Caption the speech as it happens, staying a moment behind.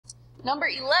Number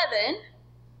 11,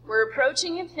 we're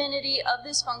approaching infinity of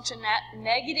this function at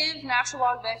negative natural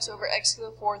log of x over x to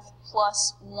the fourth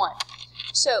plus 1.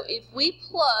 So if we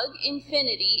plug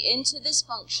infinity into this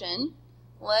function,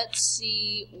 let's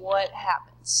see what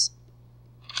happens.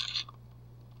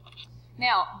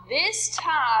 Now, this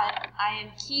time I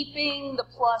am keeping the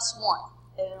plus 1,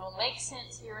 and it'll make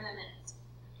sense here in a minute.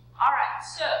 All right,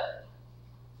 so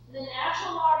the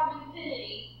natural log of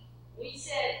infinity, we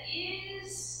said,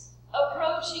 is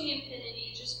approaching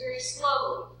infinity just very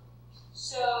slowly.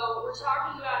 So we're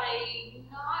talking about a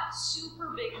not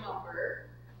super big number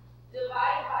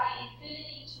divided by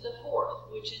infinity to the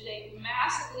fourth, which is a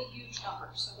massively huge number.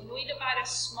 So when we divide a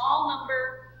small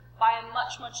number by a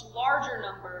much, much larger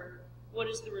number, what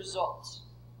is the result?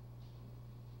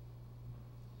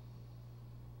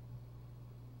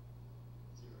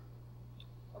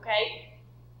 Okay,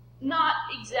 not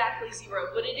exactly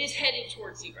 0, but it is headed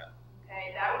towards 0.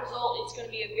 Okay, that result, it's going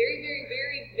to be a very, very,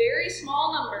 very, very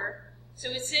small number. So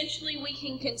essentially we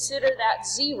can consider that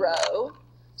 0.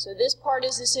 So this part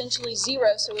is essentially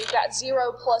 0. So we've got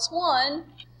 0 plus 1,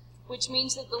 which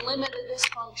means that the limit of this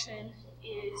function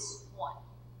is 1.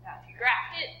 Now if you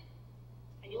graphed it,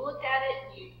 and you looked at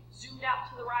it, and you zoomed out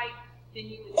to the right, then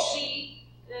you would see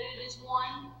that it is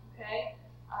 1. Okay,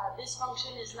 this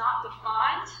function is not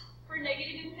defined for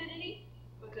negative infinity,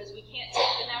 because we can't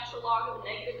take the natural log of a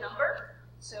negative number,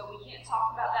 so we can't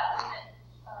talk about that limit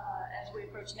as we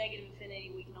approach negative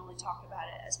infinity. We can only talk about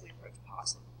it as we approach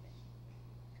positive infinity.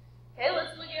 Okay,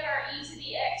 let's look at our e to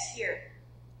the x here.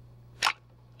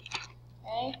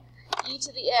 Okay, e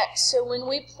to the x. So when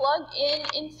we plug in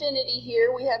infinity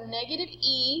here, we have negative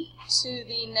e to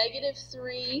the negative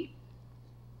 3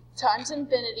 times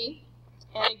infinity,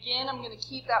 and again, I'm going to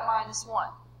keep that minus 1.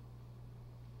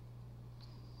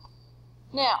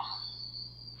 Now,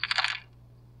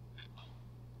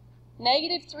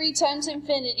 negative 3 times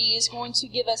infinity is going to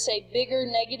give us a bigger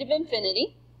negative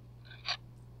infinity.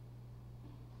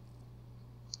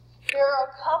 There are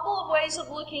a couple of ways of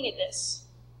looking at this.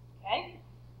 Okay?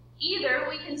 Either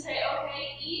we can say,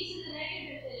 okay, e to the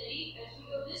negative infinity, as we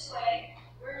go this way,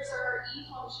 where's our e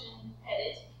function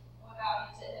headed? What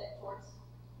value is it headed towards?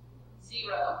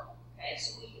 0. Okay,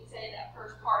 so we can say that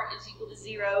first part is equal to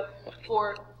 0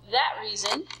 for that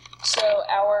reason. So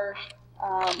our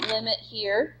limit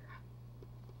here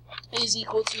is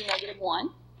equal to negative 1.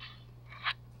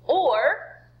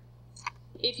 Or,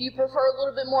 if you prefer a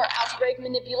little bit more algebraic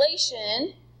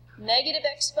manipulation, negative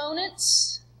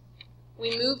exponents,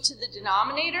 we move to the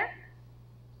denominator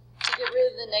to get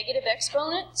rid of the negative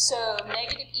exponent. So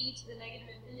negative e to the negative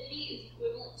infinity is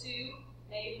equivalent to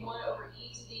negative 1 over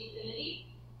e to the infinity.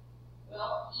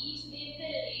 Well, e to the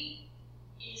infinity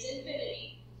is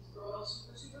infinity. It's growing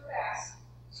super, super fast.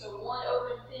 So 1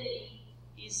 over infinity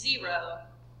is 0.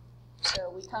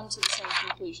 So we come to the same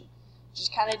conclusion. It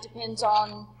just kind of depends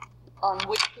on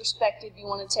which perspective you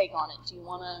want to take on it. Do you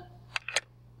want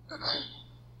to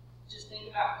just think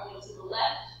about going to the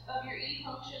left of your e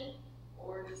function,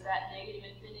 or does that negative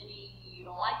infinity, you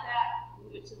don't like that,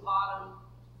 move it to the bottom,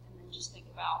 and then just think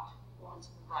about going to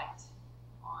the right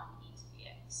on e to the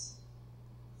x.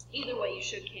 Either way, you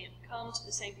should come to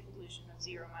the same conclusion of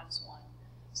 0 minus 1,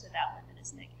 so that limit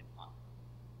is negative 1.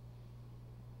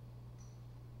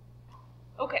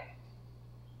 Okay.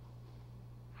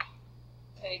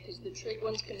 Okay, because the trig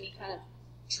ones can be kind of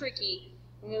tricky.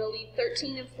 I'm going to leave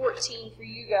 13 and 14 for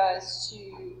you guys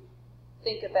to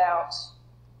think about,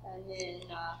 and then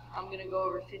I'm going to go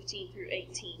over 15 through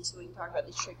 18 so we can talk about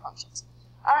these trig functions.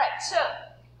 All right, so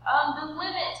the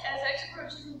limit as x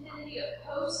approaches infinity of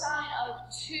cosine of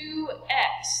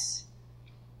 2x.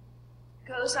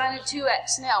 Cosine of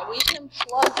 2x. Now, we can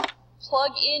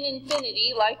plug in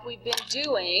infinity like we've been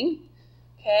doing,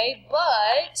 okay,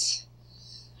 but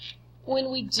when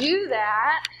we do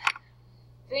that,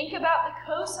 think about the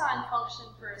cosine function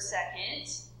for a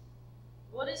second.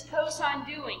 What is cosine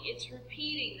doing? It's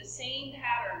repeating the same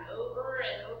pattern over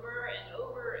and over and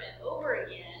over and over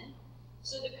again.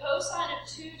 So the cosine of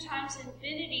 2 times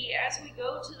infinity, as we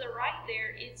go to the right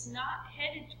there, it's not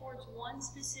headed towards one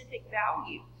specific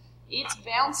value. It's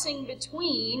bouncing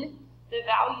between the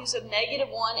values of negative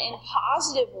 1 and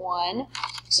positive 1.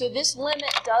 So this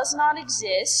limit does not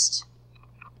exist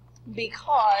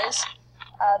because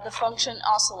the function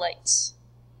oscillates.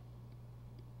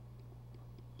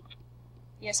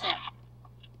 Yes, ma'am.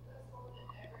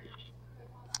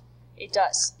 It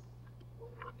does.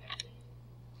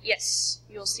 Yes,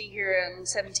 you'll see here in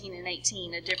 17 and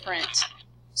 18 a different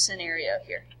scenario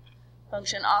here.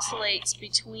 Function oscillates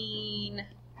between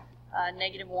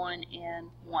negative 1 and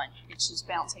 1. It's just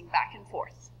bouncing back and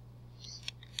forth.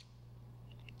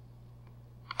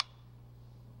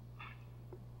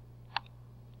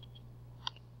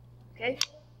 Okay?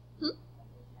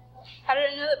 How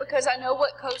did I know that? Because I know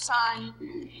what cosine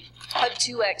of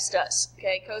 2x does.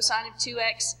 Okay, cosine of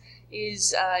 2x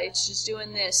is it's just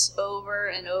doing this over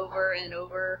and over and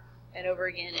over and over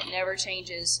again. It never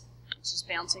changes. It's just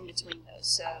bouncing between those.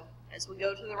 So as we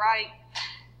go to the right,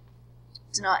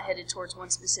 it's not headed towards one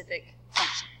specific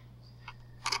function.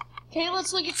 Okay,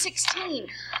 let's look at 16.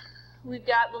 We've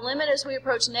got the limit as we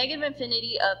approach negative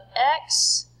infinity of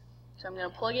x. So I'm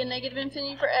going to plug in negative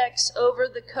infinity for x over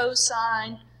the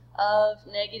cosine of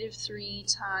negative 3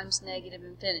 times negative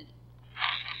infinity.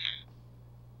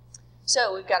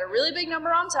 So we've got a really big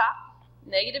number on top,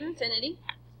 negative infinity,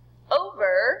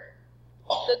 over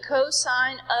the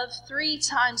cosine of 3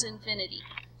 times infinity.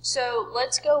 So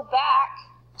let's go back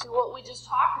to what we just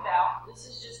talked about. This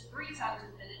is just 3 times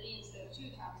infinity instead of 2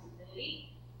 times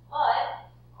infinity. But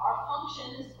our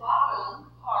function, this bottom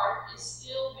part, is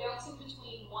still bouncing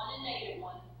between 1 and negative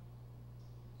 1.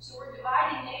 So we're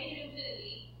dividing negative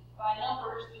infinity by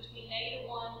numbers between negative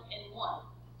 1 and 1.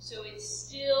 So it's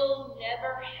still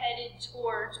never headed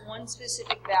towards one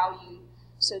specific value.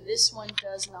 So this one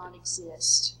does not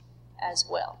exist as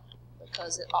well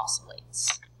because it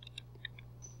oscillates.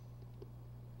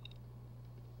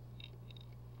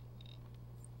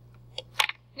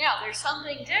 Now, there's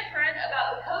something different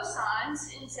about the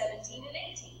cosines in 17 and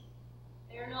 18.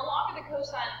 They're no longer the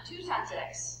cosine of 2 times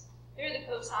x. They're the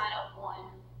cosine of 1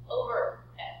 over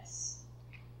x.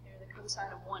 They're the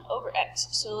cosine of 1 over x.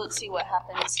 So let's see what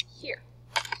happens here.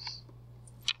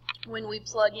 When we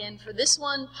plug in for this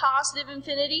one, positive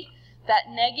infinity, that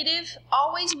negative,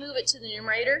 always move it to the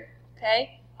numerator,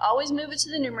 okay? Always move it to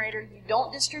the numerator. You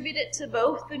don't distribute it to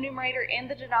both the numerator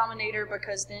and the denominator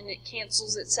because then it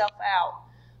cancels itself out.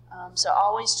 So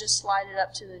always just slide it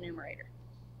up to the numerator.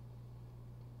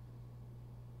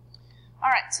 All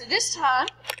right, so this time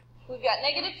we've got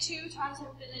negative 2 times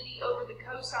infinity over the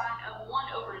cosine of 1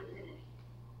 over infinity.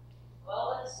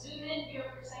 Well, let's zoom in here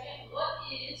for a second. What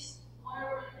is 1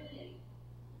 over infinity?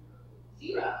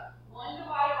 0. 1 divided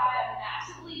by a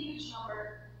massively huge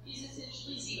number is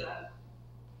essentially 0.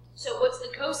 So what's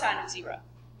the cosine of 0?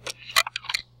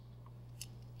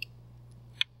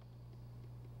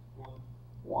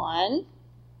 1.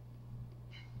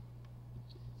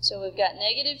 So we've got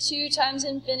negative 2 times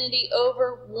infinity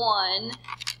over 1.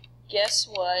 Guess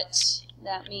what?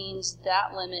 That means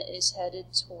that limit is headed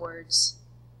towards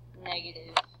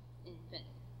negative infinity.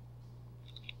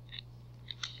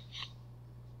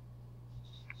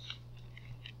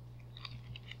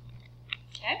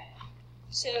 Okay?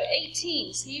 So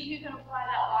 18. See if you can apply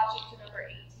that logic to number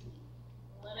 18.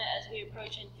 The limit as we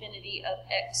approach infinity of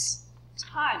x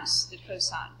times the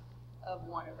cosine of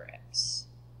 1 over x.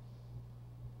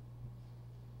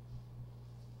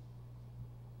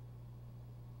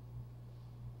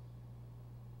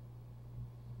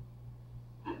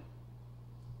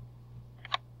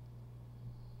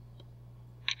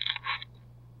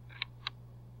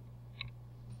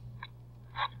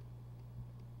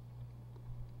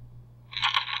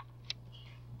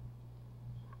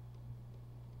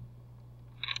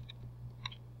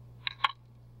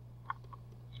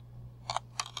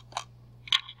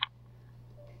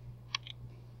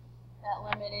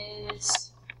 Limit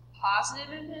is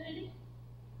positive infinity,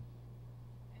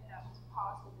 and that was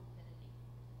positive infinity.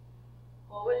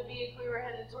 What would it be if we were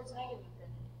headed towards negative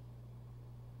infinity?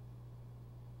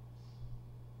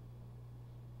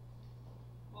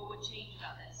 What would change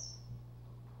on this?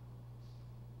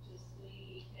 Just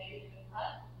the negative and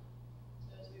cut.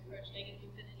 So as we approach negative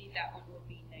infinity, that one